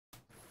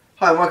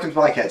Hi and welcome to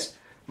Bikerheadz.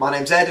 My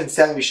name's Ed and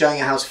today I'm going to be showing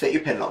you how to fit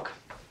your Pinlock.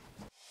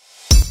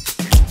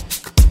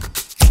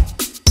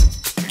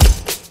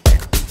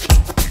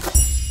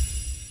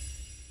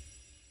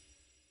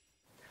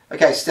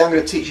 Okay, so today I'm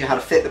going to teach you how to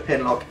fit the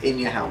Pinlock in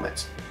your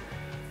helmet.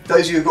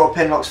 Those of you who've got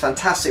Pinlocks,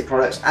 fantastic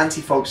products,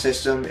 anti-fog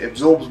system, it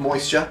absorbs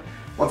moisture.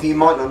 One thing you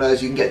might not know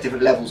is you can get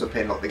different levels of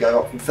Pinlock. They go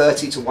up from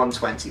 30 to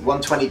 120.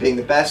 120 being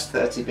the best,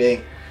 30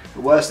 being the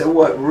worst. They all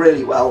work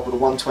really well, but the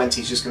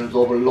 120 is just going to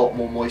absorb a lot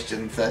more moisture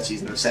than the 30s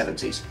and the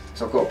 70s.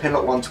 So I've got a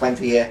Pinlock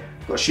 120 here,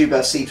 I've got a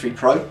Shoeburst C3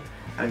 Pro, and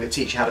I'm going to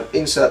teach you how to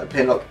insert the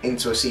Pinlock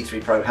into a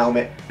C3 Pro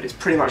helmet, but it's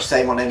pretty much the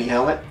same on any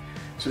helmet.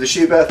 So the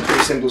Shoeburst,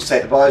 pretty simple to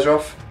take the visor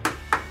off.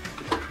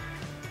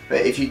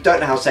 But if you don't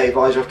know how to take your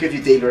visor off, give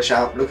your dealer a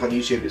shout, look on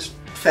YouTube, it's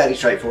fairly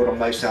straightforward on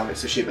most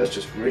helmets. The Shoeburst is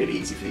just really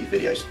easy for these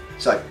videos.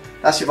 So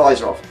that's your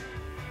visor off.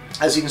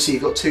 As you can see,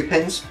 you've got two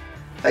pins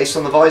based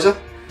on the visor.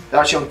 They're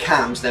actually on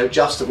cams, they're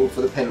adjustable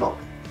for the Pinlock.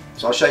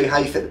 So I'll show you how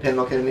you fit the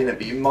Pinlock in a minute,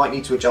 but you might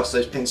need to adjust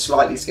those pins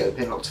slightly to get the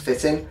Pinlock to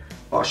fit in,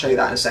 but I'll show you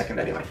that in a second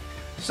anyway.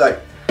 So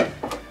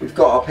we've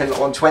got our Pinlock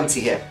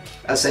 120 here.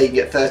 As I say, you can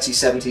get 30s,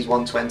 70s,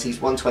 120s.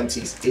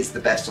 120s is the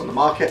best on the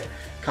market.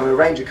 Come in a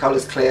range of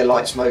colours, clear,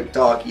 light smoke,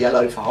 dark,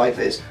 yellow for high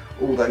vis,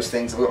 all those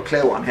things. I've got a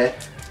clear one here,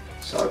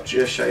 so I'll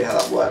just show you how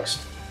that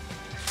works.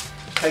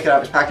 Take it out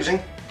of its packaging.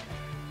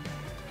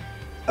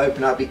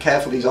 Open up, be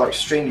careful, these are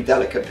extremely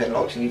delicate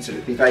Pinlocks, you need to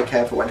be very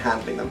careful when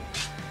handling them.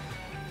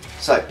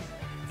 So,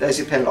 there's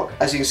your Pinlock.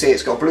 As you can see,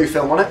 it's got blue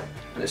film on it,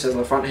 and it says on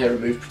the front here,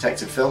 remove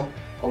protective film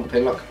on the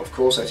Pinlock. Of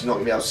course, so you're not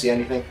going to be able to see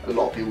anything. A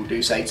lot of people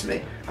do say to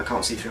me, I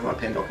can't see through my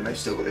Pinlock, and they've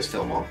still got this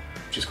film on,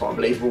 which is quite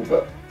unbelievable,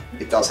 but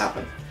it does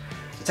happen.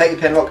 So take your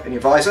Pinlock and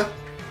your visor.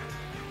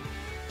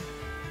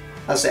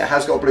 As I say, it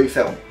has got blue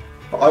film,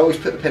 but I always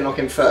put the Pinlock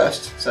in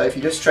first, so if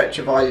you just stretch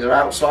your visor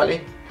out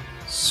slightly,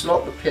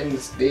 slot the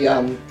pins,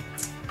 the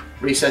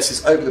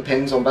recesses over the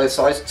pins on both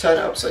sides, turn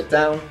it upside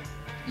down,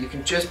 you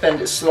can just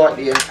bend it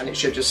slightly in and it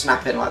should just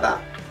snap in like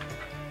that.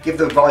 Give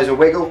the visor a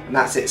wiggle and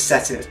that's it, it's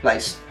set in its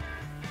place.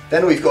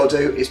 Then all you've got to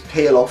do is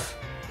peel off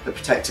the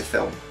protective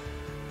film.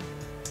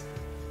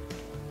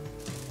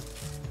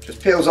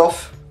 Just peels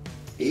off,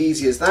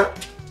 easy as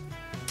that.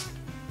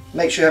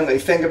 Make sure you haven't got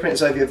any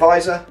fingerprints over your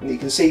visor and you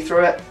can see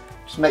through it.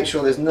 Just make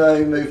sure there's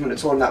no movement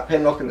at all in that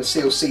Pinlock and the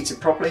seal's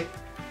seated properly.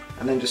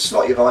 And then just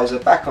slot your visor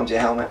back onto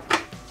your helmet,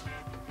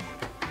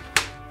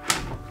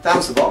 down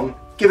to the bottom,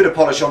 give it a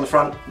polish on the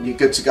front and you're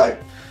good to go.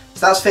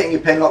 So that's fitting your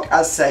Pinlock.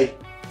 As I say,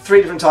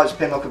 3 different types of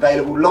Pinlock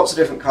available, lots of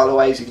different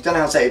colourways. If you don't know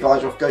how to take your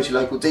visor off, go to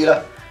your local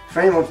dealer. For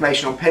any more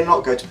information on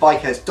Pinlock, go to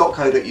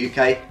bikerheadz.co.uk. You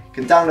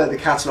can download the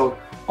catalogue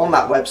on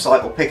that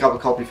website or pick up a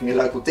copy from your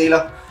local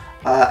dealer.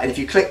 And if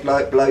you click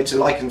below to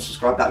like and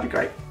subscribe, that'd be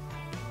great.